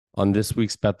On this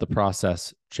week's Bet the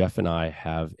Process, Jeff and I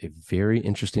have a very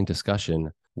interesting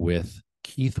discussion with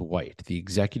Keith Whyte, the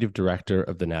executive director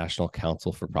of the National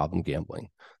Council for Problem Gambling.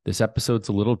 This episode's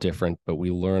a little different, but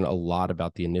we learn a lot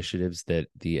about the initiatives that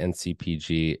the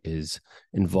NCPG is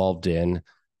involved in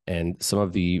and some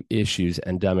of the issues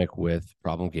endemic with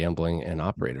problem gambling and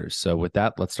operators. So with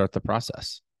that, let's start the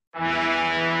process.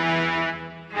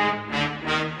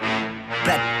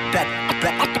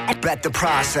 Bet the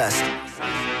process.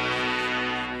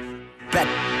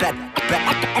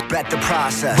 Bet the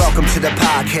process. Welcome to the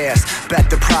podcast, Bet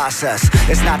the Process.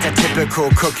 It's not that typical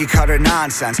cookie cutter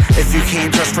nonsense. If you came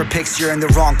just for picks, you're in the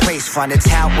wrong place. Find a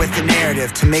tout with the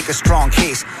narrative to make a strong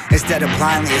case. Instead of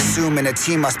blindly assuming a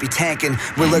team must be tanking,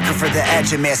 we're looking for the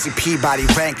edge in Massey Peabody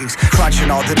rankings. Crunching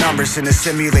all the numbers in a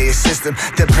simulated system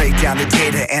that break down the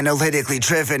data analytically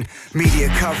driven. Media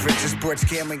coverage of sports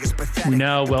gambling is pathetic. We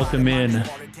now welcome in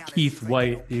Keith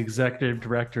Whyte, the executive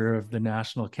director of the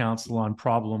National Council on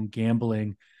Problem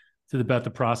Gambling, to the Bet the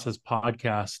Process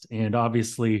podcast. And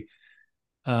obviously,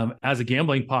 as a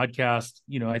gambling podcast,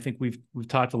 I think we've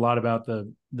talked a lot about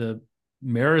the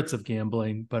merits of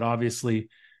gambling, but obviously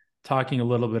talking a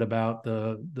little bit about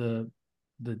the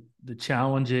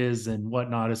challenges and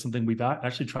whatnot is something we've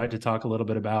actually tried to talk a little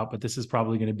bit about, but this is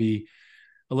probably going to be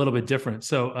a little bit different.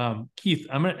 So, Keith,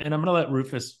 I'm gonna let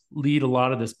Rufus lead a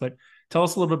lot of this, but tell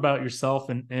us a little bit about yourself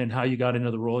and how you got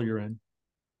into the role you're in.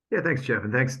 Yeah, thanks, Jeff,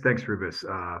 and thanks, Rufus,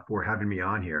 for having me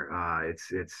on here.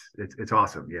 It's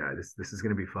awesome. Yeah, this is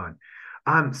going to be fun.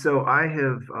 So I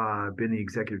have been the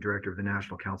executive director of the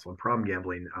National Council on Problem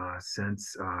Gambling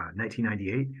since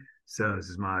 1998. So this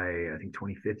is my, I think,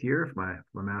 25th year, if my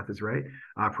math is right.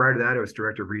 Prior to that, I was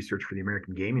director of research for the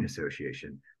American Gaming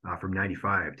Association from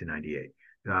 95 to 98.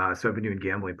 So I've been doing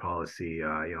gambling policy,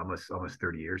 almost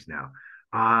 30 years now.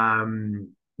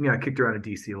 I kicked around in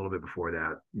DC a little bit before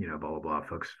that, blah, blah, blah.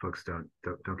 Folks don't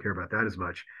care about that as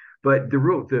much. But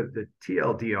the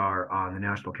TLDR on the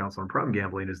National Council on Problem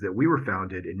Gambling is that we were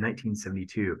founded in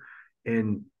 1972.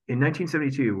 And in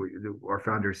 1972, our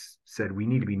founders said we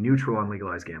need to be neutral on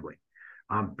legalized gambling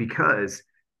because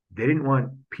they didn't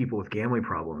want people with gambling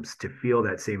problems to feel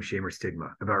that same shame or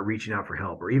stigma about reaching out for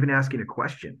help or even asking a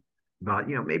question about,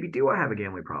 maybe do I have a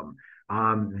gambling problem?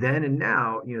 Then and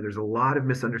now, there's a lot of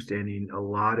misunderstanding, a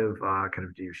lot of kind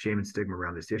of shame and stigma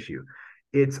around this issue.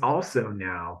 It's also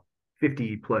now,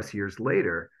 50 plus years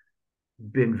later,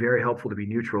 been very helpful to be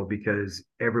neutral because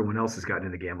everyone else has gotten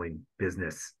in the gambling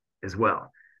business as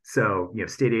well. So,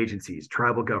 state agencies,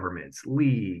 tribal governments,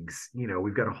 leagues,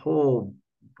 we've got a whole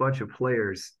bunch of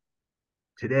players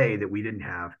today that we didn't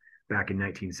have back in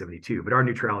 1972, but our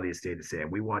neutrality has stayed the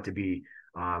same. We want to be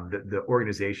the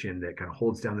organization that kind of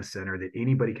holds down the center that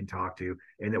anybody can talk to,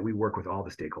 and that we work with all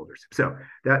the stakeholders. So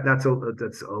that's a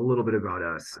little bit about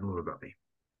us and a little bit about me.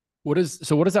 What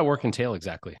does that work entail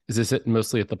exactly? Is this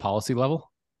mostly at the policy level?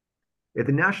 At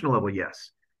the national level,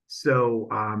 yes. So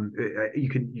you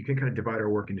can kind of divide our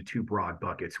work into two broad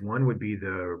buckets. One would be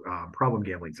the problem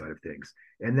gambling side of things,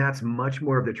 and that's much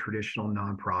more of the traditional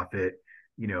nonprofit.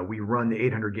 We run the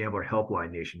 800 Gambler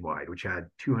Helpline nationwide, which had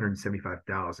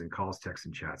 275,000 calls, texts,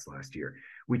 and chats last year.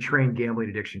 We train gambling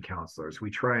addiction counselors.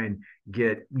 We try and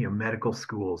get medical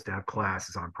schools to have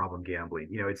classes on problem gambling.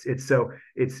 It's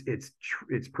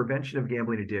prevention of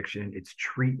gambling addiction. It's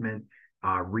treatment,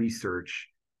 research,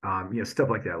 stuff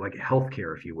like that, like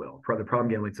healthcare, if you will. The problem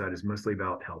gambling side is mostly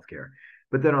about healthcare,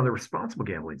 but then on the responsible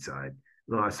gambling side,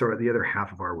 so the other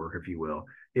half of our work, if you will,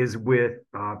 is with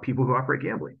people who operate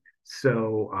gambling.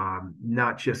 So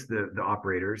not just the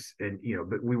operators, and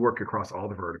but we work across all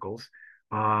the verticals.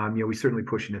 We certainly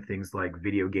push into things like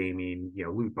video gaming,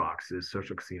 loot boxes,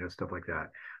 social casino, stuff like that.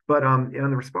 But on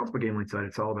the responsible gambling side,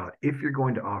 it's all about, if you're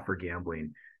going to offer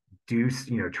gambling,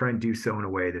 try and do so in a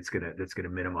way that's gonna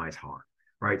minimize harm.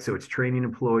 Right. So it's training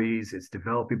employees, it's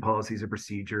developing policies and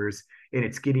procedures, and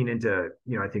it's getting into,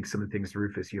 I think some of the things,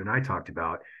 Rufus, you and I talked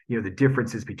about, the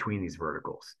differences between these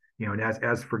verticals, and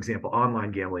as for example,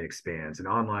 online gambling expands and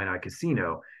online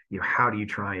iCasino, how do you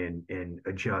try and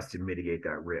adjust and mitigate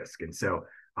that risk? And so,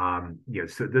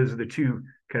 so those are the two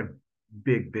kind of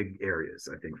big areas,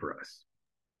 I think, for us.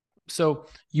 So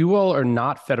you all are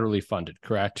not federally funded,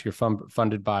 correct? You're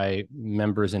funded by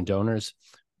members and donors.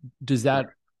 Does that,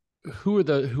 who are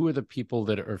the people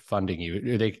that are funding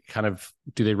you? Are they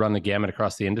do they run the gamut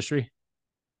across the industry?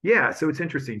 Yeah, so it's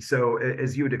interesting. So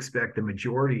as you would expect, the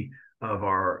majority of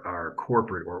our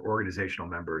corporate or organizational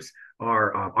members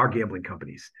are gambling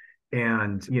companies.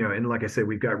 And, and like I said,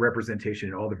 we've got representation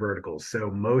in all the verticals.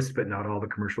 So most, but not all, the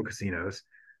commercial casinos,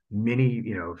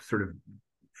 many, sort of,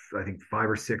 I think 5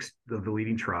 or 6 of the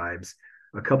leading tribes,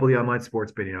 a couple of the online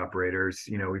sports betting operators.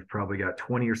 We've probably got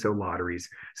 20 or so lotteries.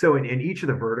 So in each of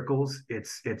the verticals,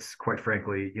 it's quite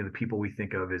frankly, the people we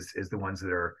think of as the ones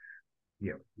that are,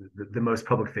 the most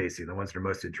public facing, the ones that are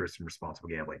most interested in responsible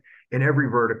gambling. In every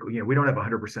vertical, we don't have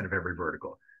 100% of every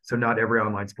vertical. So not every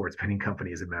online sports betting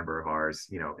company is a member of ours,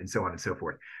 and so on and so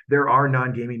forth. There are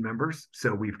non-gaming members.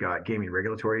 So we've got gaming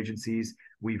regulatory agencies.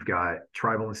 We've got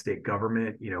tribal and state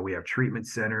government. We have treatment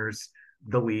centers,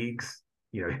 the leagues,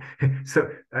 so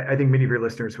I think many of your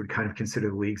listeners would kind of consider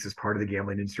the leagues as part of the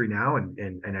gambling industry now.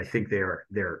 And I think they're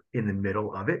in the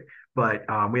middle of it, but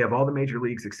we have all the major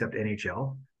leagues except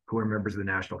NHL, who are members of the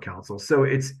National Council. So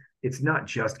it's not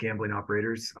just gambling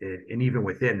operators, and even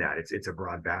within that, it's a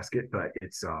broad basket, but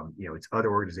it's it's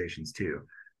other organizations too.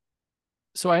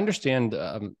 So I understand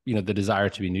the desire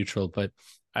to be neutral, but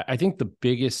I think the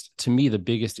biggest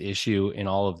issue in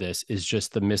all of this is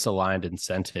just the misaligned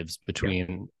incentives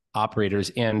between operators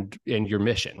and your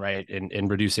mission, right? And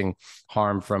reducing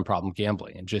harm from problem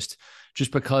gambling. And just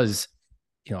because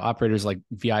operators like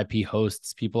VIP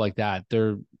hosts, people like that,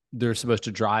 they're supposed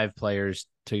to drive players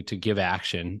to give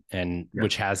action, and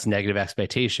which has negative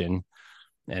expectation.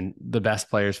 And the best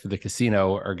players for the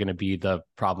casino are going to be the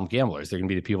problem gamblers. They're going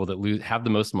to be the people that have the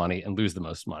most money and lose the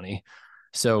most money.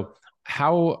 So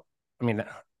how do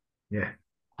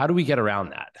we get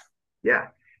around that? Yeah.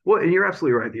 Well, and you're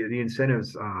absolutely right. The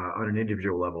incentives on an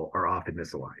individual level are often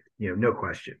misaligned, no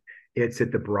question. It's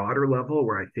at the broader level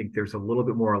where I think there's a little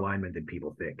bit more alignment than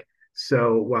people think.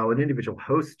 So while an individual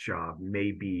host's job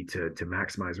may be to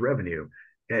maximize revenue,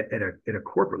 at a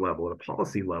corporate level, at a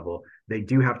policy level, they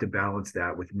do have to balance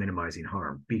that with minimizing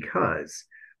harm, because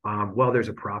while there's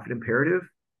a profit imperative,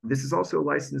 this is also a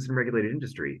licensed and regulated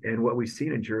industry. And what we've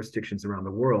seen in jurisdictions around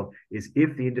the world is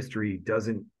if the industry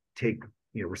doesn't take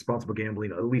responsible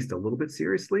gambling at least a little bit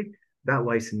seriously, that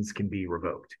license can be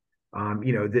revoked.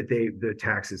 That the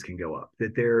taxes can go up,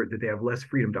 that they have less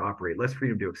freedom to operate, less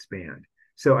freedom to expand.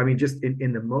 So I mean, just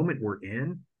in the moment we're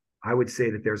in, I would say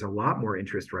that there's a lot more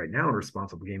interest right now in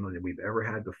responsible gambling than we've ever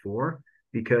had before,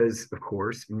 because of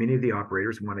course many of the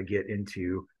operators want to get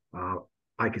into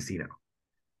iCasino.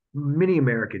 Many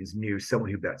Americans knew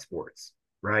someone who bet sports,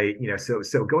 right?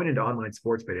 So going into online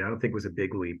sports betting, I don't think was a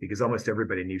big leap, because almost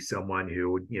everybody knew someone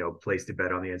who placed a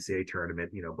bet on the NCAA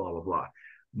tournament, blah blah blah.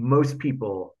 Most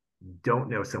people don't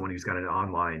know someone who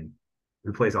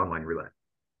plays online roulette.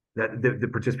 That the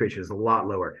participation is a lot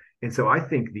lower. And so I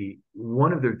think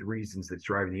one of the reasons that's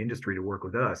driving the industry to work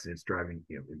with us, and it's driving,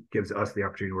 it gives us the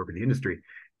opportunity to work with the industry,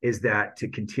 is that to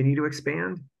continue to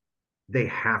expand, they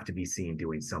have to be seen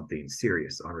doing something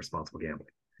serious on responsible gambling.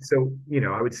 So,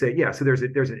 I would say, so there's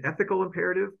an ethical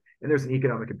imperative and there's an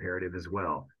economic imperative as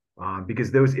well.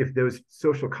 Because if those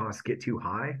social costs get too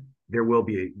high, there will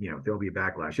be there'll be a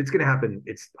backlash. It's going to happen.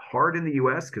 It's hard in the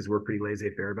U.S. because we're pretty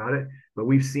laissez-faire about it, but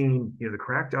we've seen the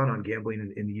crackdown on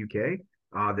gambling in the U.K.,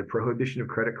 the prohibition of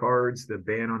credit cards, the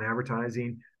ban on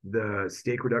advertising, the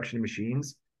stake reduction in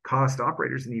machines cost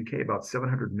operators in the U.K. about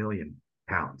 £700 million.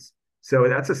 So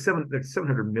that's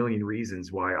 700 million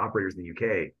reasons why operators in the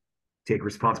U.K. take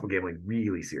responsible gambling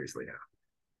really seriously now.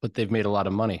 But they've made a lot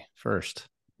of money first.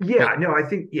 Yeah, no, I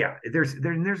think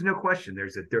there's no question.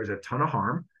 There's a ton of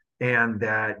harm, and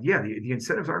that the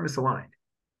incentives are misaligned,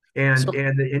 and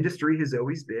the industry has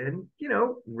always been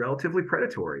relatively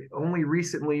predatory. Only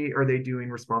recently are they doing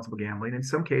responsible gambling. In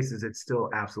some cases, it's still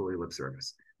absolutely lip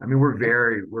service. I mean, we're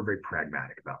very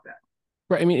pragmatic about that.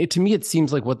 Right. I mean, to me, it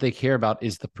seems like what they care about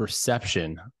is the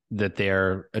perception that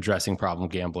they're addressing problem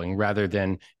gambling, rather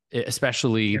than,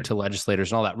 especially to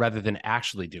legislators and all that, rather than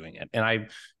actually doing it. And I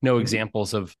know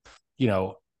examples of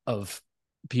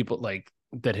people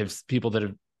that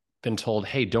have been told,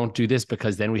 hey, don't do this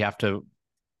because then we have to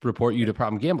report you to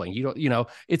problem gambling.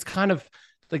 It's kind of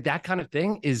like that kind of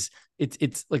thing it's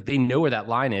like they know where that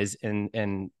line is.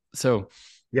 And so.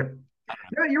 Yep.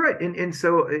 Yeah, you're right. And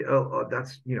so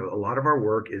that's, a lot of our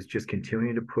work is just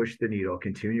continuing to push the needle,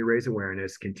 continuing to raise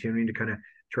awareness, continuing to kind of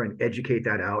try and educate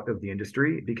that out of the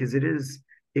industry, because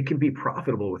it can be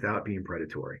profitable without being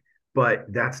predatory, but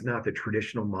that's not the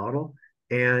traditional model.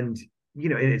 And,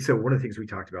 and so one of the things we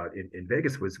talked about in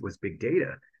Vegas was big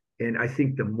data. And I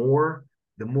think the more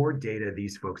data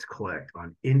these folks collect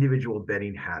on individual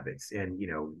betting habits, and,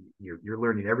 you're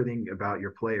learning everything about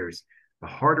your players, the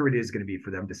harder it is going to be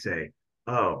for them to say,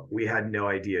 oh, we had no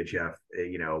idea Jeff,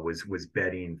 was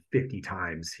betting 50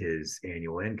 times his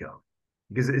annual income.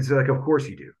 Because it's like, of course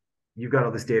you do. You've got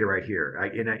all this data right here.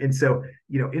 And so,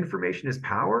 information is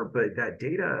power, but that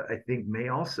data, I think,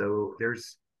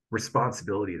 there's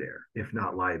responsibility there, if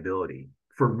not liability,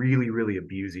 for really, really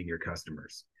abusing your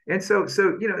customers. And so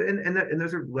and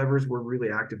those are levers we're really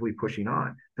actively pushing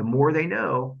on. The more they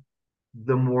know,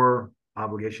 the more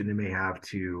obligation they may have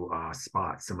to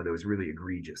spot some of those really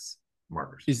egregious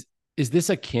markers. Is this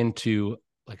akin to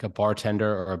like a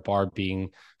bartender or a bar being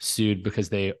sued because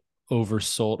they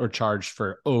oversold or charged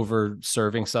for over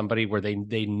serving somebody, where they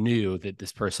knew that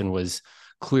this person was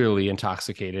clearly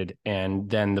intoxicated, and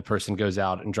then the person goes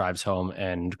out and drives home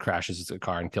and crashes a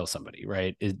car and kills somebody,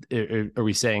 right? Are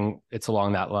we saying it's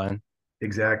along that line?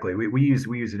 Exactly. We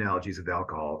use analogies of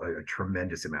alcohol a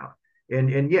tremendous amount.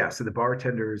 And yeah, so the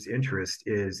bartender's interest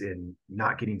is in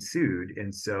not getting sued.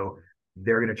 And so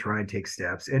they're going to try and take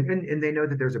steps, and they know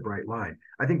that there's a bright line.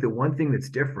 I think the one thing that's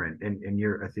different, and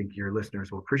I think your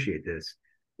listeners will appreciate this.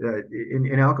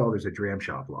 In alcohol, there's a dram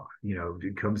shop law.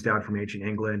 It comes down from ancient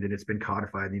England, and it's been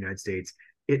codified in the United States.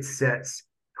 It sets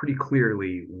pretty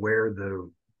clearly where the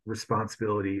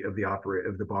responsibility of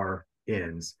the bar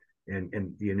ends,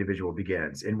 and the individual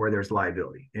begins, and where there's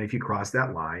liability. And if you cross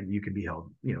that line, you can be held,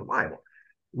 liable.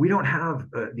 We don't have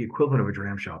the equivalent of a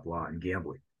dram shop law in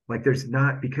gambling. Like there's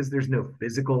not, because there's no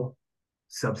physical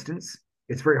substance.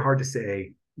 It's very hard to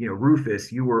say,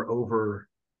 Rufus, you were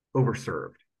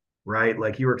overserved, right?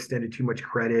 Like you were extended too much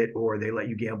credit, or they let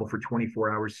you gamble for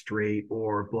 24 hours straight,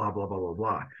 or blah, blah, blah, blah,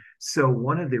 blah. So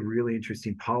one of the really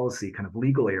interesting policy kind of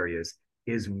legal areas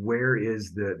is, where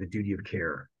is the duty of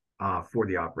care for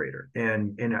the operator?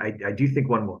 And I do think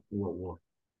one will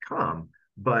come,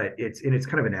 but it's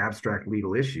kind of an abstract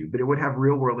legal issue, but it would have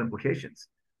real world implications.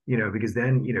 Because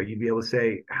then, you'd be able to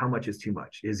say, how much is too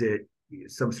much? Is it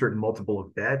some certain multiple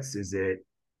of bets? Is it,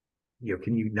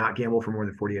 can you not gamble for more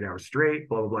than 48 hours straight?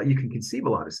 Blah, blah, blah. You can conceive a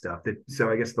lot of stuff so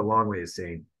I guess the long way is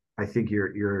saying, I think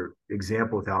your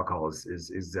example with alcohol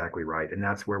is exactly right. And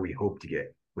that's where we hope to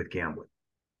get with gambling.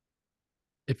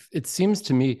 It seems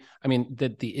to me, I mean,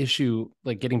 that the issue,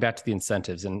 like getting back to the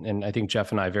incentives, and I think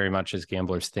Jeff and I very much as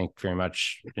gamblers think very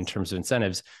much in terms of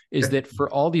incentives, is that for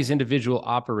all these individual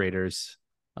operators,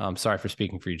 sorry for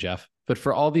speaking for you, Jeff, but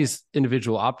for all these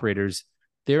individual operators,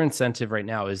 their incentive right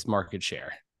now is market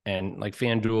share. And like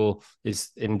FanDuel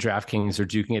is in DraftKings are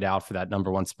duking it out for that number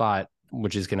one spot,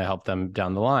 which is going to help them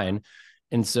down the line.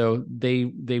 And so they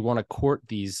want to court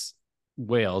these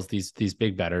whales, these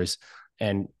big bettors.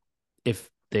 And if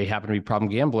they happen to be problem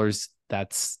gamblers,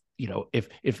 that's,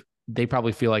 if they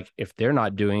probably feel like if they're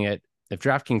not doing it, if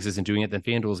DraftKings isn't doing it, then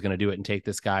FanDuel is going to do it and take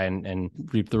this guy and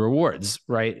reap the rewards,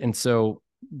 right? And so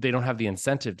they don't have the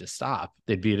incentive to stop.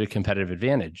 They'd be at a competitive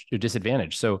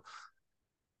disadvantage. So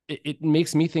it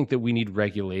makes me think that we need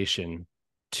regulation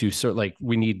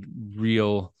we need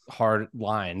real hard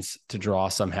lines to draw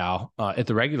somehow at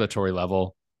the regulatory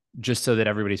level, just so that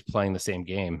everybody's playing the same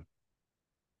game.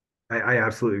 I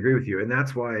absolutely agree with you. And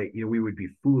that's why, we would be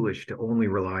foolish to only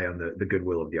rely on the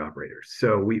goodwill of the operators.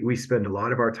 So we spend a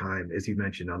lot of our time, as you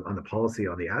mentioned, on the policy,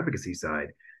 on the advocacy side,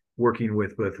 working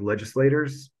with both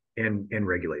legislators and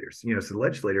regulators. So the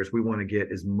legislators, we want to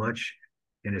get as much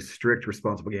and as strict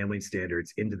responsible gambling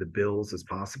standards into the bills as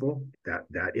possible,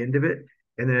 that end of it.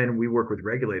 And then we work with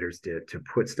regulators to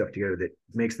put stuff together that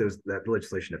makes that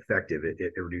legislation effective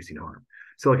at reducing harm.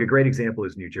 So like a great example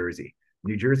is New Jersey.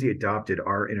 New Jersey adopted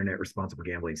our internet responsible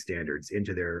gambling standards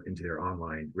into their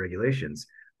online regulations.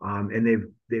 And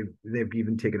they've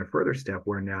even taken a further step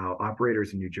where now online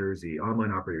operators in New Jersey are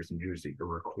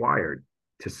required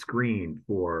to screen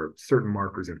for certain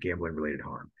markers of gambling related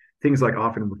harm. Things like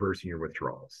often reversing your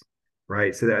withdrawals,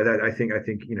 right? So that I think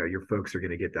your folks are going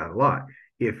to get that a lot.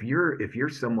 If you're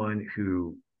someone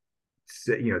who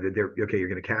that they're okay, you're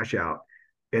going to cash out,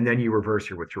 and then you reverse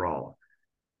your withdrawal,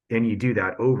 and you do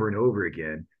that over and over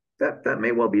again, that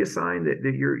may well be a sign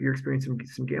that you're experiencing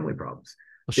some gambling problems.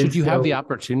 Well, should you have the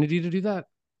opportunity to do that?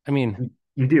 I mean,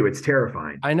 you do. It's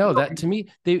terrifying. I know that to me,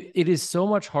 it is so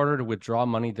much harder to withdraw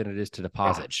money than it is to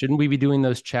deposit. Shouldn't we be doing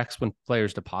those checks when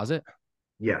players deposit?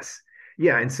 Yes.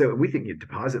 Yeah. And so we think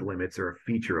deposit limits are a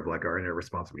feature of like our internet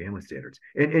responsible gambling standards.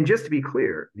 And just to be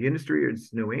clear, the industry is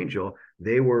no angel.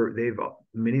 Many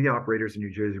of the operators in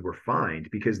New Jersey were fined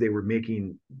because they were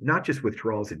making not just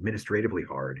withdrawals administratively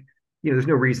hard. There's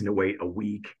no reason to wait a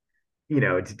week,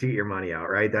 to get your money out,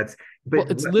 right?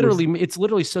 It's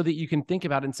literally so that you can think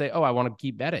about it and say, oh, I want to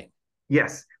keep betting.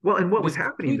 Yes. Well, and what was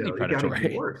happening though, it got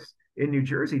even worse. In New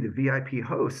Jersey, the VIP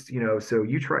hosts, so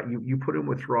you put in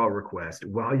withdrawal request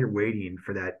while you're waiting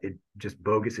for that just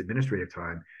bogus administrative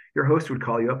time. Your host would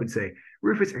call you up and say,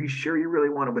 Rufus, are you sure you really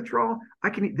want to withdraw?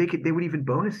 They would even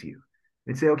bonus you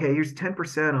and say, okay, here's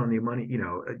 10% on the money,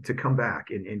 to come back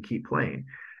and keep playing.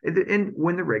 And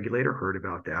when the regulator heard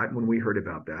about that, when we heard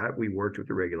about that, we worked with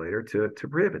the regulator to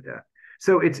prohibit that.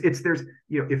 So it's there's,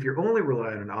 if you're only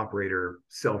relying on operator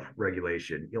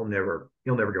self-regulation, you'll never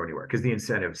go anywhere, because the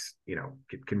incentives,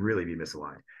 can really be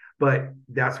misaligned. But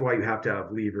that's why you have to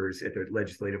have levers at the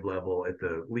legislative level, at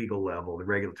the legal level, the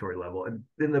regulatory level, and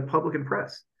then the public and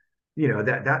press.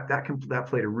 That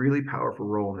played a really powerful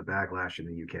role in the backlash in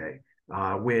the UK,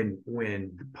 when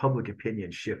the public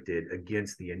opinion shifted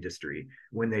against the industry,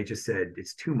 when they just said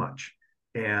it's too much,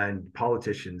 and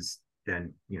politicians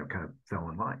then kind of fell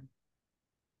in line.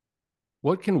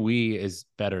 What can we as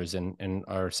bettors and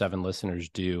our 7 listeners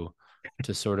do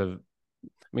to sort of,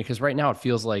 because right now it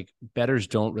feels like bettors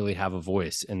don't really have a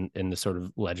voice in the sort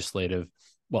of legislative,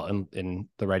 well, in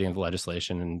the writing of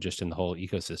legislation, and just in the whole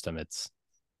ecosystem.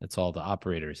 It's all the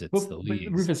operators, it's the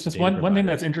leagues. Rufus, just one thing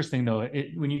that's interesting though,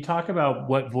 when you talk about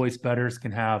what voice bettors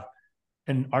can have,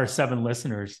 and our 7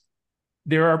 listeners,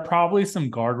 there are probably some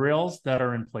guardrails that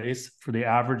are in place for the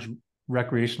average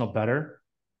recreational bettor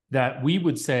that we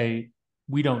would say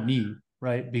we don't need,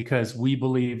 right? Because we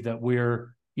believe that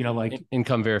we're, like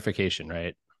income verification,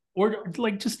 right? Or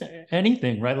like just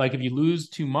anything, right? Like if you lose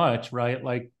too much, right?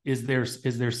 Like is there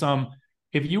some,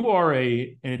 if you are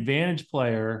an advantage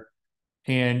player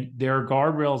and there are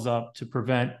guardrails up to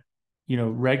prevent,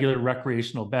 regular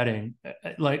recreational betting,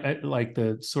 like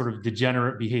the sort of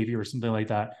degenerate behavior or something like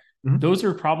that, mm-hmm. Those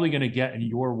are probably going to get in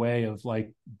your way of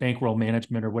like bankroll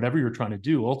management or whatever you're trying to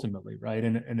do ultimately, right?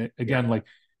 And again, like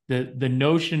the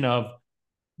notion of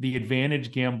the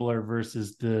advantage gambler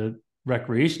versus the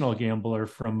recreational gambler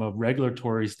from a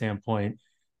regulatory standpoint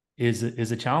is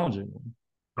a challenging one.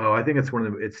 Oh, I think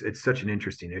it's it's such an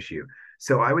interesting issue.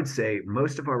 So I would say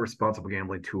most of our responsible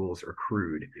gambling tools are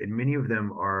crude, and many of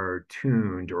them are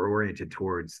tuned or oriented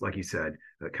towards, like you said,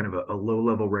 kind of a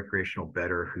low-level recreational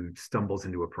bettor who stumbles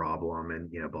into a problem and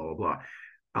blah blah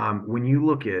blah. When you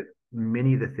look at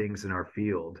many of the things in our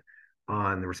field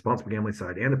on the responsible gambling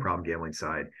side and the problem gambling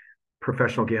side,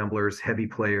 professional gamblers, heavy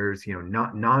players,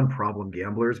 not non-problem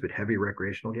gamblers, but heavy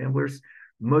recreational gamblers,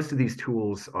 most of these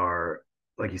tools are,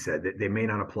 like you said, they may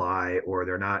not apply, or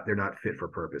they're not fit for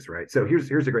purpose, right? So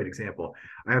here's a great example.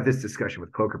 I have this discussion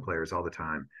with poker players all the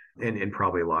time, and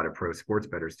probably a lot of pro sports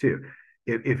bettors too.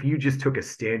 If you just took a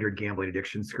standard gambling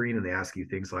addiction screen and they ask you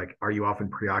things like, are you often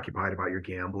preoccupied about your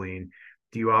gambling?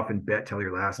 Do you often bet till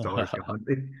your last dollar's gone?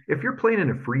 If you're playing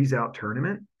in a freeze out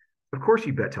tournament, of course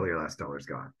you bet till your last dollar's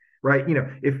gone. Right.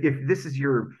 If this is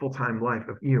your full-time life,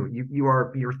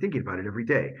 you're thinking about it every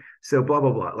day. So blah,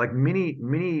 blah, blah. Like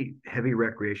many heavy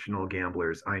recreational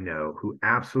gamblers I know who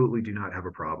absolutely do not have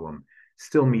a problem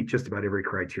still meet just about every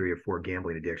criteria for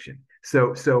gambling addiction.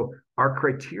 So our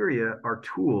criteria, our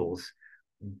tools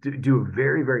do a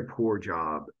very, very poor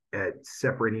job at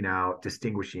separating out,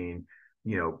 distinguishing,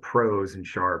 pros and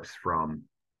sharps from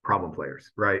problem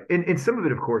players. Right. And some of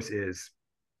it, of course, is,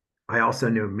 I also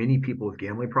know many people with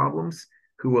gambling problems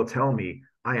who will tell me,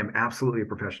 I am absolutely a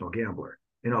professional gambler.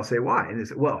 And I'll say, why? And they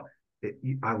say, well,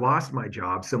 I lost my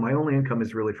job, so my only income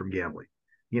is really from gambling.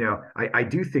 I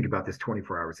do think about this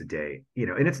 24 hours a day,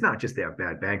 and it's not just they have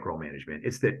bad bankroll management.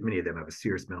 It's that many of them have a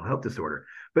serious mental health disorder.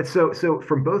 But so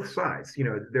from both sides,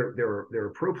 there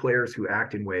are pro players who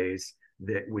act in ways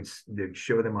that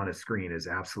show them on a screen as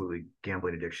absolutely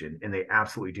gambling addiction, and they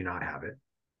absolutely do not have it.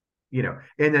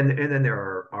 And then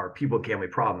there are people with gambling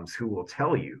problems who will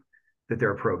tell you that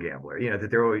they're a pro gambler,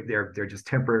 that they're just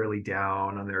temporarily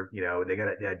down on their, they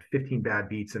had 15 bad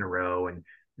beats in a row and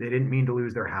they didn't mean to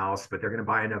lose their house, but they're going to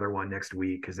buy another one next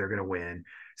week because they're going to win.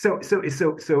 So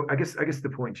I guess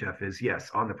the point, Jeff, is yes,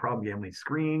 on the problem gambling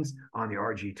screens, on the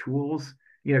RG tools,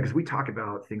 because we talk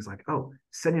about things like,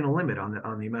 setting a limit on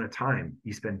the amount of time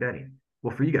you spend betting.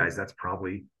 Well, for you guys, that's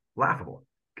probably laughable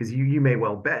because you may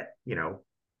well bet,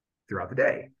 throughout the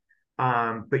day,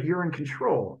 but you're in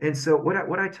control. And so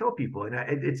what I tell people, and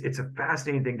it's a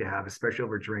fascinating thing to have, especially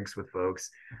over drinks with folks,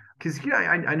 because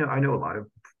I know a lot of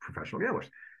professional gamblers.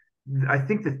 I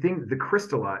think the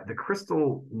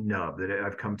crystal nub that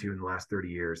I've come to in the last 30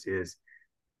 years is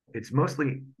it's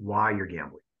mostly why you're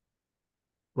gambling.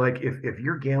 Like if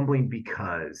you're gambling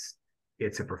because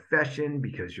it's a profession,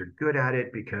 because you're good at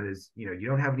it, because you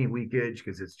don't have any leakage,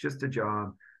 because it's just a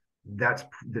job, that's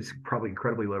probably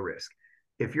incredibly low risk.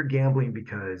 If you're gambling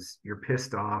because you're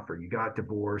pissed off or you got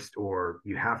divorced or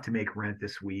you have to make rent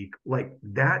this week, like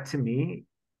that, to me,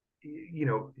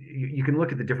 you can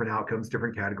look at the different outcomes,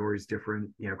 different categories,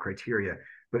 different criteria,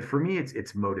 but for me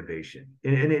it's motivation.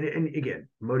 And again,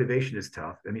 motivation is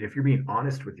tough. I mean, if you're being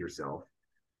honest with yourself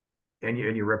and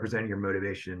you're representing your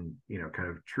motivation kind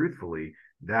of truthfully,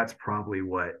 that's probably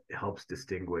what helps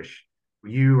distinguish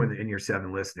you and your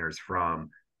 7 listeners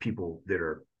from people that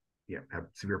are have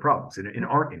severe problems and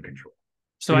aren't in control.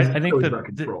 So And it's I not think always that about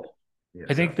control. Yeah,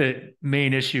 I so think the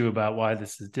main issue about why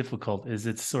this is difficult is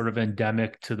it's sort of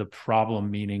endemic to the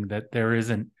problem, meaning that there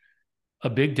isn't a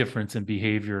big difference in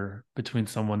behavior between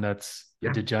someone that's a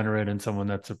yeah, degenerate and someone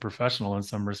that's a professional in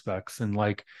some respects. And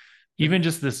like, yeah. even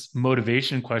just this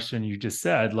motivation question you just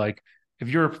said, like, if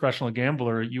you're a professional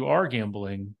gambler, you are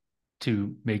gambling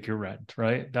to make your rent,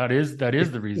 right? That is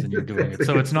the reason you're doing That's it. a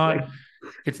So good point.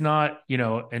 it's not,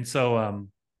 and so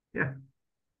Yeah.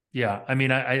 yeah, I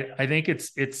mean, I think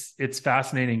it's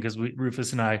fascinating because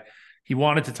Rufus and I, he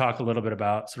wanted to talk a little bit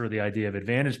about sort of the idea of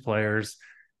advantage players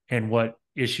and what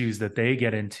issues that they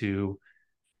get into. Yeah,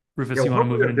 Rufus, you well, want to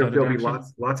hopefully move it in another there'll be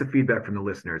direction? lots of feedback from the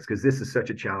listeners because this is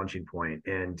such a challenging point.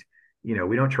 And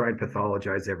we don't try and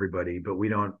pathologize everybody, but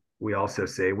we also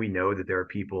say we know that there are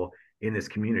people in this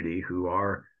community who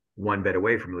are one bet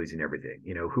away from losing everything,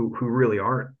 who really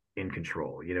aren't in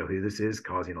control, who this is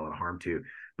causing a lot of harm to.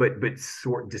 But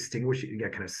sort distinguishing, yeah,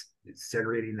 kind of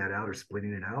segregating that out or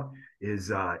splitting it out is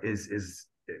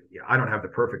yeah, I don't have the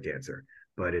perfect answer,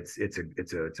 but it's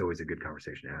always a good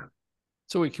conversation to have.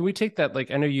 So wait, can we take that? Like,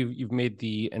 I know you've made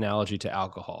the analogy to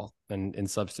alcohol and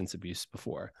substance abuse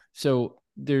before. So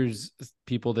there's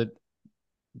people that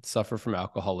suffer from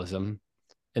alcoholism,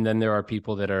 and then there are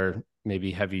people that are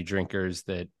maybe heavy drinkers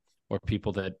that, or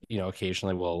people that,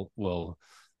 occasionally will,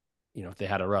 if they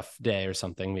had a rough day or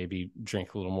something, maybe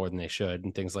drink a little more than they should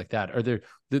and things like that.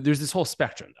 There's this whole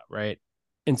spectrum though, right?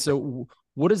 And so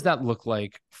what does that look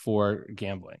like for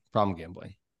gambling, problem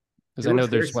gambling? Because It I know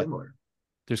looks very there's similar.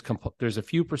 there's a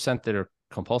few percent that are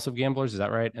compulsive gamblers. Is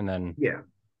that right? And then, Yeah.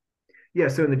 Yeah.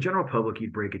 So in the general public,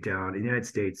 you'd break it down. In the United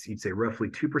States, you'd say roughly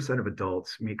 2% of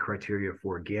adults meet criteria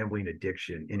for gambling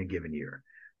addiction in a given year.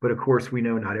 But of course, we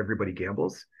know not everybody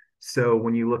gambles. So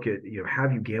when you look at,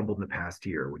 have you gambled in the past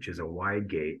year, which is a wide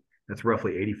gate, that's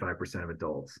roughly 85% of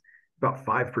adults, about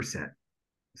 5%.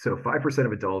 So 5%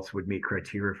 of adults would meet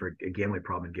criteria for a gambling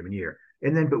problem in a given year.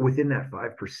 But within that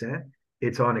 5%,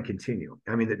 it's on a continuum.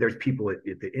 I mean, there's people at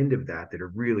the end of that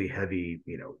are really heavy,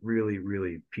 really,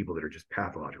 really people that are just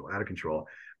pathological, out of control.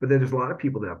 But then there's a lot of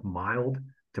people that have mild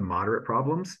to moderate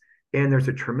problems. And there's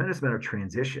a tremendous amount of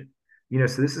transition,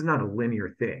 so this is not a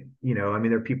linear thing. I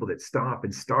mean, there are people that stop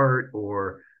and start,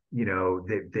 or,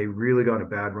 they really got a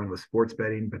bad run with sports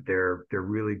betting, but they're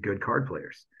really good card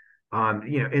players.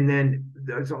 And then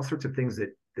there's all sorts of things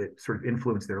that sort of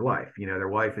influence their life. Their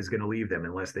wife is going to leave them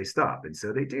unless they stop, and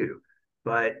so they do.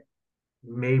 But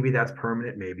maybe that's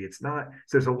permanent, maybe it's not.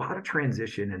 So there's a lot of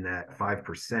transition in that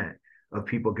 5% of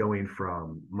people going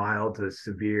from mild to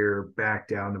severe, back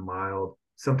down to mild.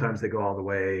 Sometimes they go all the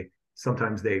way.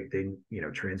 Sometimes they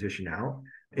transition out.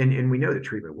 And we know that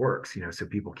treatment works, so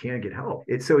people can get help.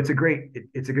 It's a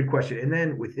good question. And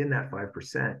then within that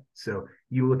 5%, so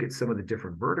you look at some of the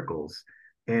different verticals,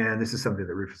 and this is something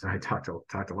that Rufus and I talked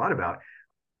a lot about.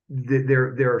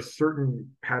 There are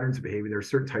certain patterns of behavior, there are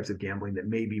certain types of gambling that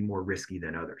may be more risky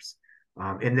than others.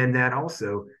 And then that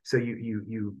also, so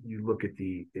you look at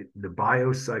the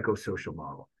biopsychosocial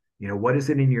model. What is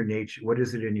it in your nature? What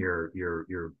is it in your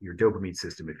dopamine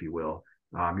system, if you will,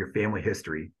 your family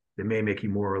history that may make you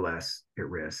more or less at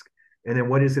risk? And then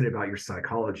what is it about your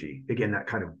psychology? Again, that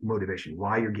kind of motivation,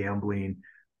 why you're gambling,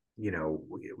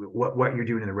 what you're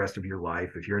doing in the rest of your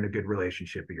life, if you're in a good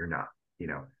relationship or you're not,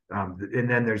 and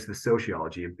then there's the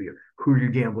sociology of who you're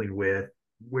gambling with,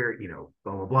 where,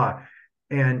 blah, blah, blah.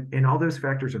 And all those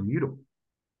factors are mutable.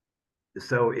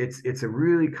 So it's a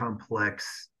really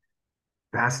complex,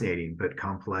 fascinating, but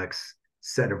complex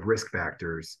set of risk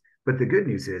factors. But the good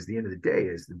news is, the end of the day,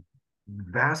 is the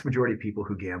vast majority of people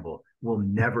who gamble will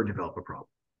never develop a problem.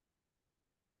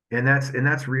 And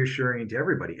that's reassuring to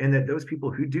everybody. And that those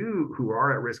people who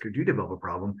are at risk, who do develop a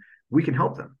problem, we can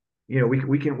help them.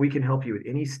 We can help you at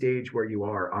any stage where you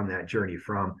are on that journey,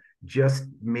 from just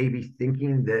maybe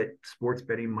thinking that sports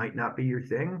betting might not be your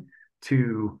thing,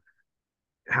 to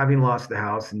having lost the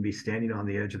house and be standing on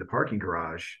the edge of the parking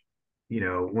garage,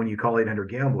 when you call 800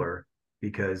 gambler,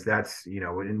 because that's,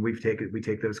 and we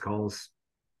take those calls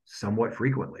somewhat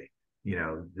frequently.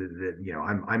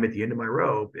 I'm at the end of my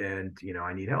rope, and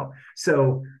I need help.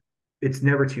 So it's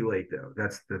never too late, though.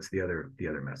 That's the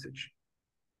other message.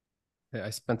 I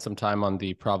spent some time on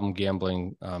the problem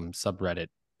gambling subreddit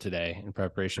today in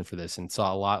preparation for this, and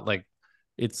saw a lot. Like,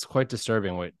 it's quite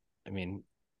disturbing.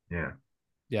 Yeah,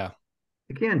 Yeah.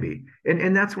 it can be.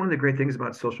 And that's one of the great things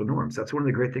about social norms. That's one of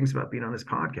the great things about being on this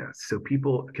podcast. So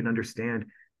people can understand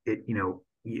it,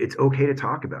 it's okay to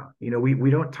talk about. We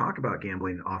don't talk about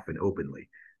gambling often openly.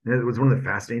 And it was one of the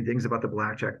fascinating things about the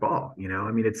blackjack ball.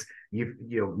 I mean, it's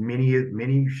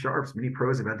many sharps, many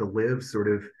pros have had to live sort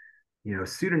of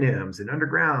pseudonyms and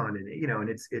underground, and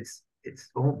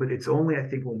and but it's only, I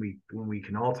think, when we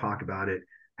can all talk about it,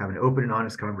 have an open and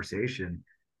honest conversation,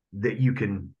 that you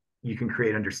can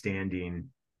create understanding,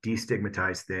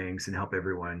 destigmatize things, and help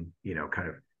everyone, kind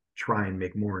of try and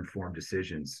make more informed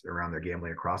decisions around their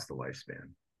gambling across the lifespan.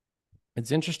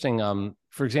 It's interesting.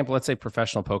 For example, let's say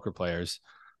professional poker players.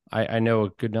 I know a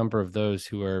good number of those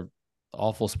who are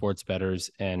awful sports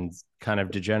bettors and kind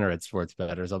of degenerate sports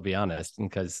bettors, I'll be honest.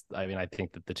 Because I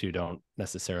think that the two don't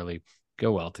necessarily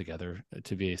go well together.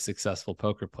 To be a successful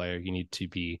poker player, you need to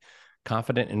be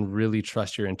confident and really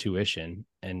trust your intuition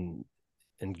and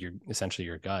your essentially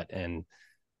your gut. And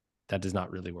that does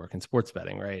not really work in sports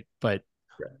betting, right? But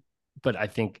I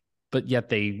think, but yet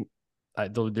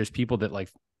there's people that like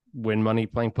win money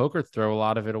playing poker, throw a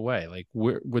lot of it away. Like,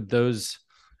 where would those,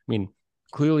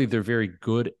 clearly they're very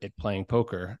good at playing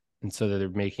poker, and so they're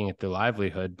making it their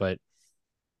livelihood. But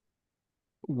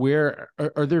where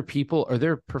are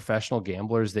there professional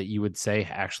gamblers that you would say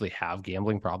actually have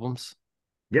gambling problems?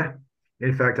 Yeah.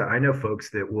 In fact, I know folks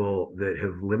that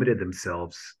have limited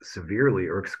themselves severely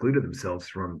or excluded themselves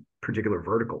from particular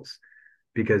verticals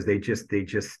because they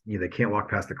can't walk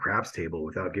past the craps table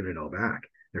without giving it all back.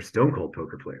 They're stone cold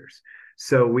poker players.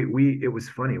 So it was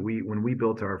funny. When we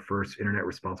built our first internet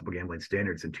responsible gambling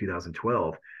standards in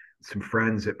 2012, some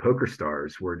friends at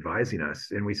PokerStars were advising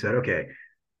us, and we said, okay,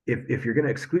 if you're going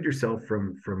to exclude yourself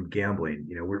from gambling,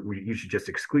 you should just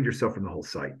exclude yourself from the whole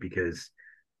site, because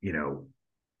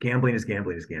gambling is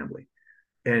gambling is gambling.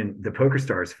 And the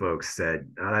PokerStars folks said,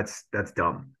 oh, that's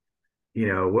dumb.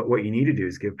 What you need to do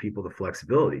is give people the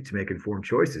flexibility to make informed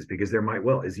choices, because there might,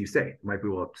 well, as you say, might be,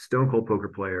 well, a stone cold poker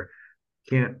player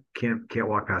can't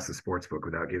walk past the sports book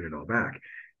without giving it all back.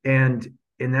 And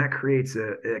that creates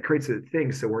a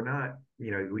thing. So we're not,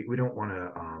 we don't want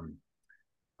to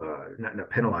not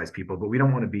penalize people, but we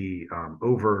don't want to be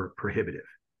over prohibitive.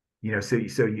 So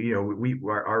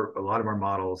a lot of our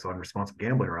models on responsible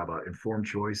gambling are about informed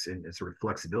choice and sort of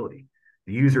flexibility.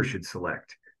 The user should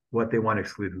select what they want to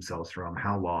exclude themselves from,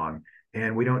 how long.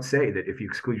 And we don't say that if you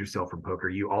exclude yourself from poker,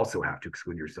 you also have to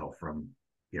exclude yourself from,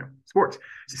 sports.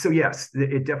 So yes,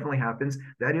 it definitely happens.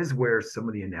 That is where some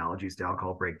of the analogies to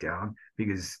alcohol break down,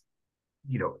 because,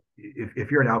 if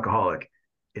you're an alcoholic,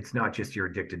 it's not just you're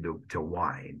addicted to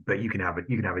wine, but you can have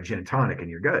a gin and tonic and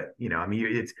you're good.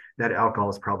 It's that alcohol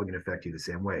is probably going to affect you the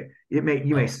same way. You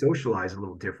may socialize a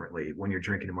little differently when you're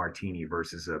drinking a martini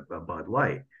versus a Bud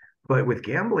Light. But with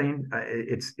gambling,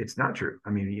 it's not true.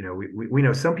 We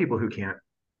know some people who can't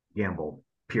gamble,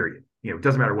 period. It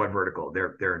doesn't matter what vertical,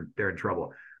 they're in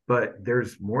trouble. But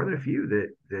there's more than a few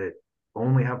that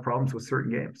only have problems with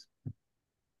certain games.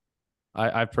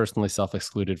 I personally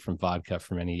self-excluded from vodka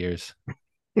for many years,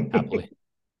 happily.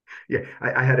 Yeah,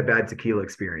 I had a bad tequila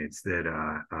experience that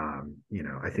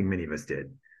I think many of us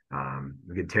did.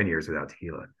 We did 10 years without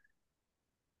tequila.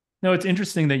 No, it's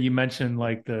interesting that you mentioned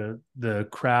like the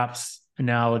craps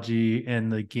analogy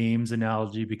and the games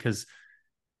analogy, because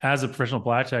as a professional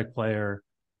blackjack player,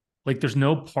 like there's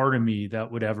no part of me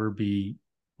that would ever be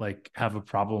like have a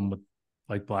problem with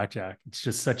like blackjack. It's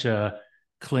just such a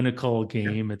clinical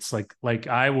game. Yeah. It's like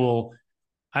I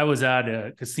was at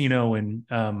a casino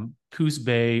in Coos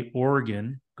Bay,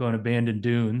 Oregon, going to Bandon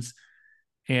Dunes,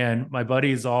 and my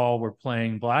buddies all were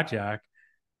playing blackjack.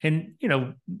 And,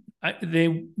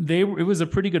 it was a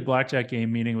pretty good blackjack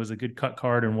game, meaning it was a good cut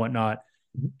card and whatnot.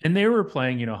 And they were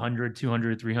playing, 100,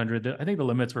 200, 300. I think the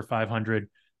limits were 500.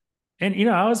 And,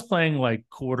 I was playing like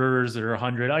quarters or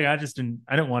 100. I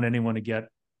didn't want anyone to get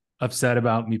upset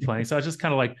about me playing. So I was just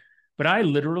kind of like, but I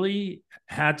literally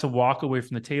had to walk away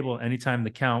from the table anytime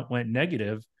the count went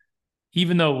negative,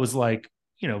 even though it was like,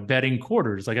 betting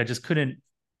quarters. Like I just couldn't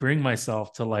bring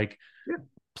myself to like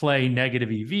play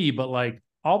negative EV, but like,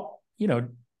 I'll,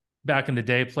 back in the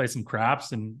day, play some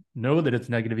craps and know that it's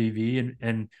negative EV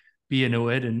and be into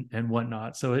it and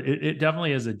whatnot. So it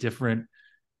definitely is a different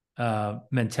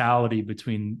mentality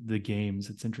between the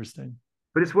games. It's interesting.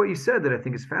 But it's what you said that I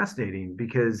think is fascinating,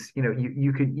 because,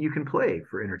 you can play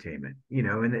for entertainment,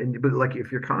 but like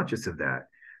if you're conscious of that,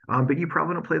 but you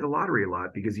probably don't play the lottery a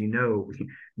lot because, you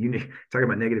talking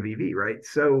about negative EV, right?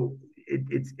 So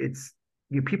it's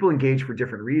people engage for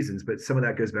different reasons, but some of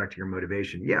that goes back to your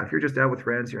motivation. Yeah, if you're just out with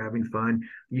friends, you're having fun,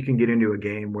 you can get into a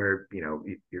game where you're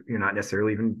not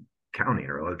necessarily even counting,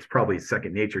 or it's probably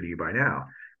second nature to you by now.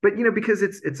 But because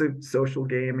it's a social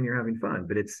game and you're having fun,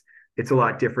 but it's a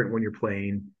lot different when you're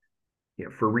playing,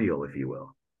 for real, if you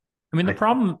will. The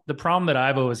problem that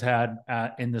I've always had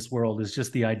in this world is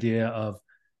just the idea of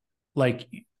like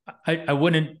I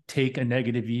wouldn't take a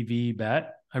negative EV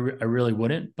bet. I really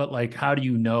wouldn't. But like, how do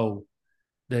you know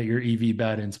that your EV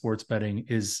bet in sports betting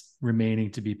is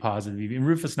remaining to be positive EV. And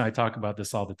Rufus and I talk about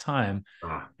this all the time.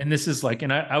 And this is like,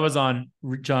 and I was on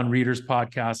John Reeder's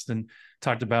podcast and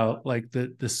talked about like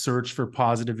the search for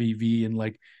positive EV and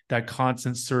like that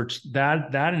constant search.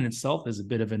 That in itself is a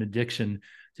bit of an addiction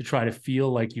to try to feel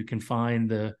like you can find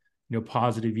the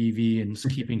positive EV and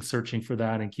keeping searching for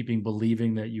that and keeping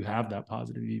believing that you have that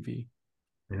positive EV.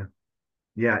 Yeah.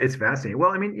 Yeah, it's fascinating.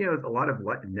 Well, I mean, a lot of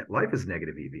life is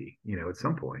negative EV, at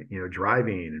some point,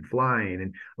 driving and flying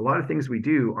and a lot of things we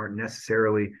do aren't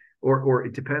necessarily, or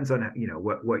it depends on,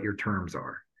 what your terms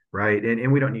are. Right.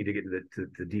 And we don't need to get into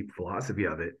the deep philosophy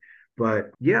of it.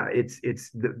 But yeah,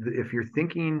 if you're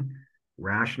thinking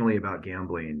rationally about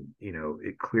gambling,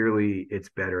 clearly it's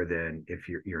better than if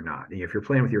you're not. And if you're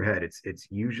playing with your head, it's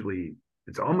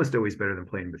almost always better than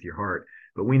playing with your heart.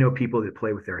 But we know people that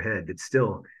play with their head that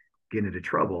still get into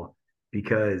trouble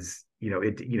because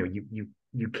you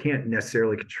can't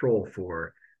necessarily control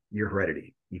for your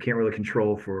heredity. You can't really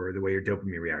control for the way your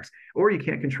dopamine reacts, or you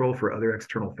can't control for other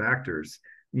external factors.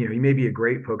 You may be a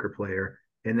great poker player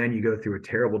and then you go through a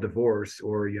terrible divorce,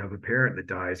 or you have a parent that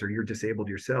dies, or you're disabled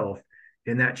yourself,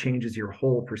 and that changes your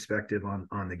whole perspective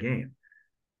on the game.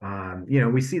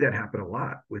 We see that happen a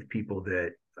lot with people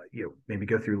that maybe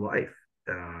go through life,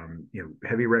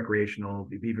 heavy recreational,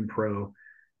 even pro,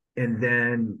 and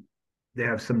then they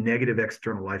have some negative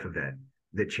external life event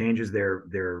that changes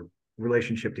their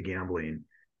relationship to gambling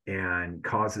and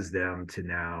causes them to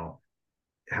now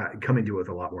come into it with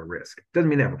a lot more risk. Doesn't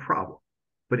mean they have a problem,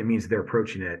 but it means they're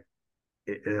approaching it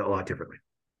a lot differently.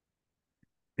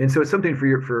 And so it's something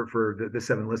for the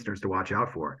 7 listeners to watch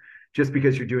out for. Just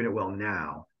because you're doing it well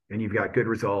now and you've got good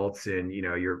results and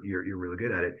you're really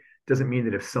good at it, doesn't mean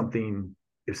that if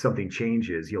something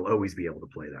changes, you'll always be able to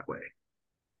play that way.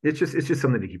 It's just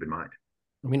something to keep in mind.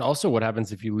 I mean, also what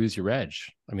happens if you lose your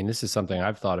edge? I mean, this is something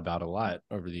I've thought about a lot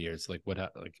over the years. Like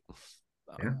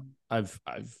I've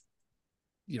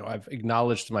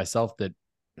acknowledged to myself that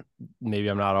maybe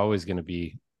I'm not always going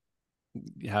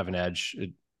to have an edge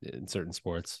in certain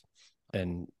sports,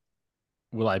 and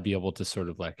will I be able to sort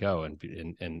of let go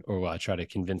and or will I try to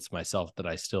convince myself that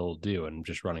I still do and I'm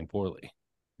just running poorly?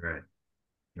 Right.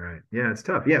 Yeah, it's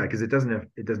tough. Yeah, because it doesn't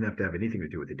have to have anything to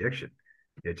do with addiction.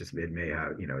 It may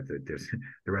have, there's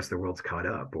the rest of the world's caught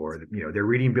up, or they're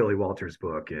reading Billy Walters'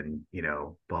 book and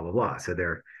blah blah blah. So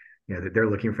they're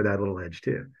looking for that little edge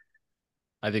too.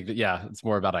 I think that, yeah, it's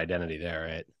more about identity there,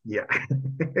 right? Yeah.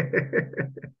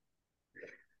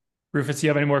 Rufus, do you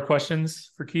have any more questions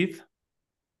for Keith?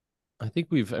 I think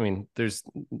there's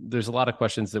a lot of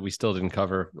questions that we still didn't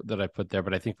cover that I put there,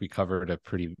 but I think we covered a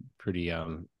pretty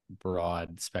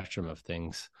broad spectrum of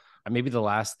things. Maybe the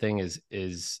last thing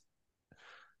is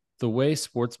the way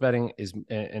sports betting is,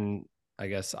 and I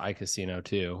guess iCasino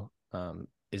too,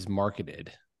 is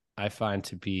marketed, I find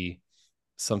to be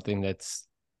something that's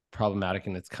problematic.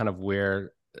 And it's kind of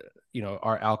where,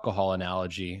 our alcohol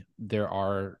analogy, there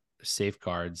are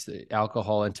safeguards.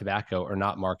 Alcohol and tobacco are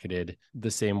not marketed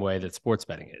the same way that sports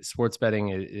betting is. Sports betting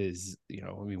is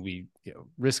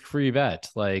risk-free bet.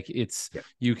 Like it's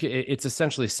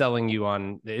essentially selling you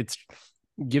on, it's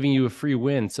giving you a free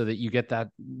win so that you get that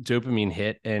dopamine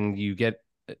hit and you get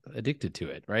addicted to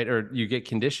it, right? Or you get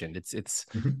conditioned. It's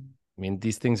mm-hmm. I mean,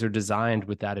 these things are designed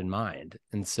with that in mind.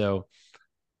 And so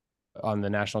on the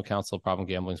National Council of Problem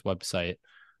Gambling's website,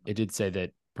 it did say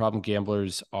that problem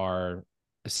gamblers are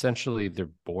essentially, they're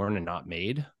born and not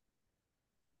made.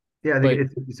 Yeah, I think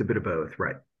it's a bit of both,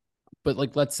 right? But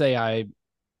like, let's say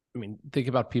think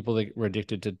about people that were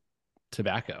addicted to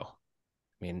tobacco.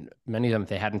 I mean, many of them, if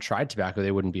they hadn't tried tobacco,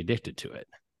 they wouldn't be addicted to it.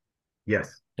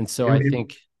 Yes. And so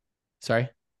sorry.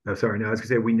 No, sorry. No, I was going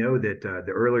to say, we know that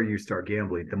the earlier you start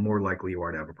gambling, the more likely you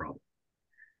are to have a problem.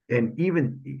 And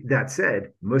even that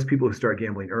said, most people who start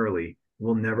gambling early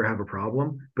will never have a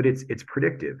problem, but it's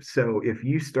predictive. So if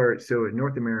you start, in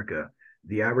North America,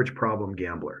 the average problem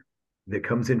gambler that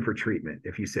comes in for treatment,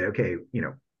 if you say, okay,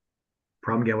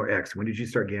 problem gambler X, when did you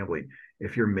start gambling?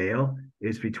 If you're male,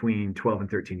 it's between 12 and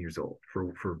 13 years old.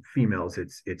 For females,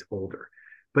 it's older.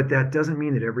 But that doesn't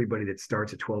mean that everybody that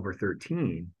starts at 12 or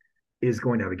 13 is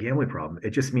going to have a gambling problem. It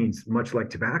just means, much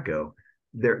like tobacco,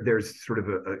 there's sort of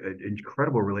an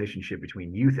incredible relationship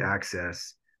between youth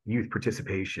access, youth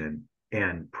participation,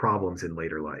 and problems in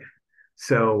later life.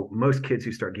 So most kids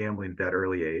who start gambling at that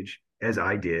early age, as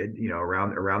I did,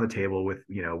 around the table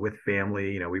with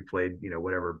family, we played,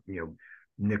 whatever,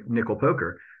 nickel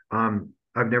poker.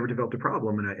 I've never developed a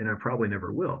problem, and I probably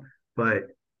never will. But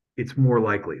it's more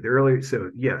likely the earlier.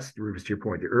 So yes, Rufus, to your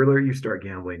point, the earlier you start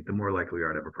gambling, the more likely you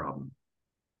are to have a problem.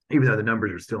 even though the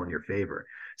numbers are still in your favor.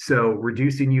 So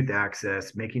reducing youth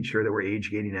access, making sure that we're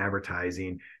age gating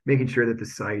advertising, making sure that the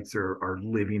sites are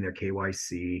living their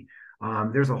KYC.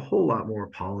 There's a whole lot more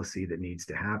policy that needs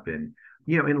to happen,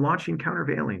 in launching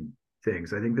countervailing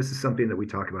things. I think this is something that we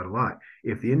talk about a lot.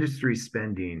 If the industry is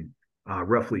spending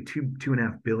roughly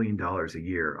 $2.5 billion a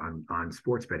year on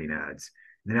sports betting ads,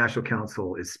 the National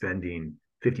Council is spending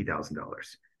 $50,000.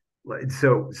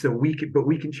 So we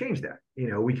can change that.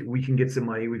 We can get some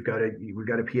money. We've got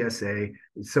a PSA.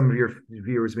 Some of your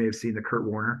viewers may have seen the Kurt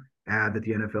Warner ad that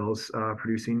the NFL is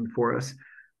producing for us.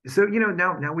 So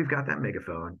now we've got that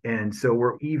megaphone, and so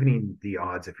we're evening the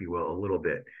odds, if you will, a little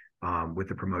bit with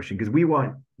the promotion, because we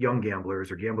want young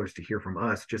gamblers or gamblers to hear from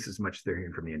us just as much as they're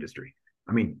hearing from the industry.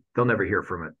 I mean, they'll never hear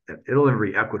from it. It'll never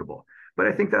be equitable. But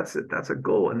I think that's a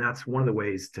goal, and that's one of the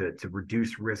ways to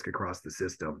reduce risk across the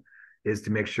system, is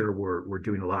to make sure we're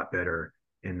doing a lot better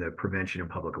in the prevention and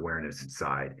public awareness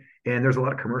side. And there's a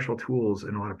lot of commercial tools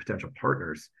and a lot of potential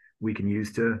partners we can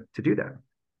use to do that.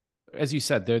 As you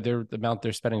said, the amount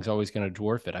they're spending is always going to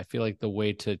dwarf it. I feel like the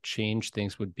way to change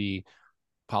things would be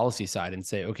policy side and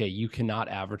say, okay, you cannot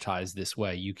advertise this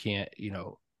way. You can't,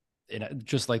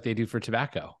 just like they do for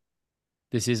tobacco.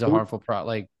 This is a harmful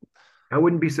product. I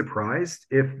wouldn't be surprised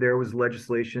if there was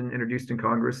legislation introduced in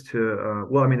Congress to,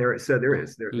 there is.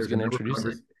 Who's going to introduce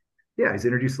it? Yeah, he's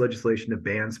introduced legislation to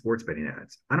ban sports betting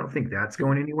ads. I don't think that's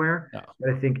going anywhere. No.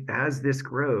 But I think as this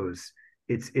grows,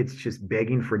 it's just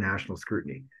begging for national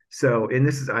scrutiny. So, and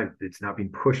it's not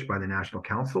being pushed by the National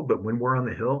Council, but when we're on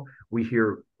the Hill, we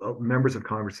hear members of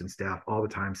Congress and staff all the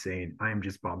time saying, I am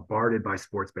just bombarded by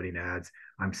sports betting ads.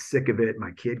 I'm sick of it.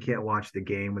 My kid can't watch the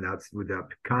game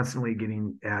without constantly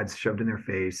getting ads shoved in their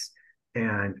face.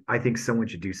 And I think someone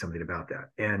should do something about that.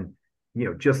 And,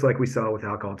 just like we saw with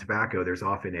alcohol and tobacco, there's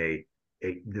often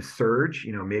the surge,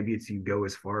 maybe it's you go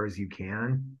as far as you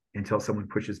can until someone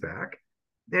pushes back.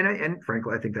 And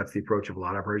frankly, I think that's the approach of a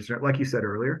lot of operators. Like you said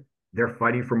earlier, they're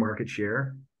fighting for market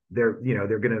share. They're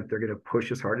gonna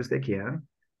push as hard as they can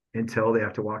until they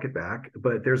have to walk it back.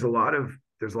 But there's a lot of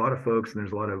folks, and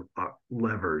there's a lot of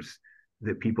levers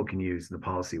that people can use in the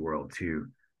policy world to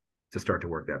start to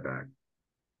work that back.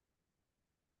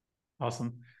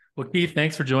 Awesome. Well, Keith,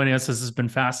 thanks for joining us. This has been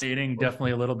fascinating.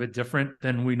 Definitely a little bit different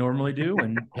than we normally do,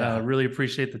 and really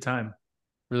appreciate the time.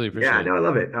 Really appreciate it. Yeah, no, I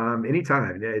love it.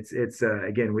 Anytime. It's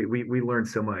again, we learned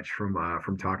so much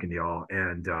from talking to y'all,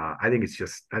 and I think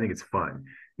it's fun.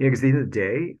 Because at the end of the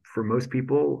day, for most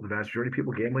people, the vast majority of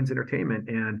people, gambling's entertainment,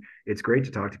 and it's great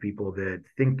to talk to people that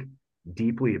think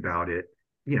deeply about it.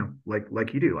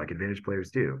 Like you do, like Advantage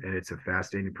players do, and it's a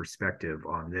fascinating perspective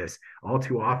on this. All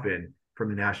too often, from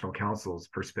the National Council's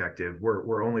perspective,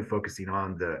 we're only focusing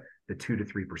on the 2 to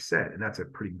 3%, and that's a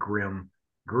pretty grim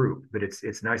group. But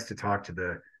it's nice to talk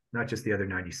to not just the other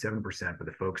 97%, but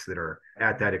the folks that are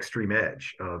at that extreme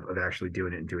edge of actually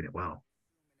doing it and doing it well.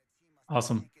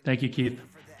 Awesome. Thank you, Keith.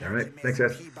 All right. Thanks,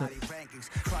 guys.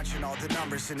 Crunching all the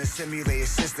numbers in a simulated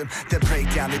system that break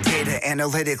down the data,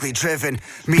 analytically driven.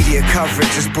 Media coverage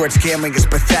of sports gambling is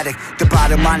pathetic. The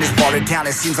bottom line is watered down.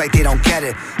 It seems like they don't get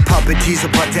it. Puppet teaser,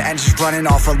 but the engine's running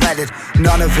off unleaded.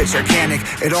 None of it's organic.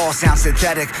 It all sounds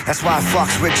synthetic. That's why I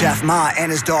fucks with Jeff Ma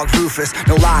and his dog Rufus.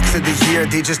 No locks of the year.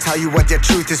 They just tell you what their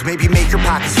truth is. Maybe make your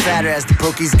pockets fatter as the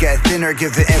bookies get thinner.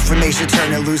 Give the information, turn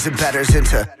the losing betters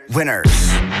into winners.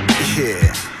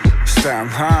 Yeah. Sperm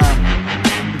Harm,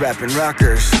 reppin'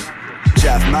 Rutgers,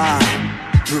 Jeff Ma,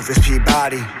 Rufus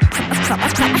Peabody,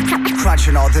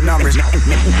 crunching all the numbers,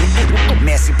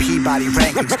 Massey Peabody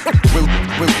rankings,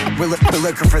 we're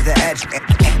looking for the edge,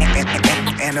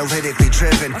 analytically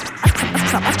driven,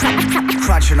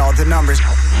 crunching all the numbers.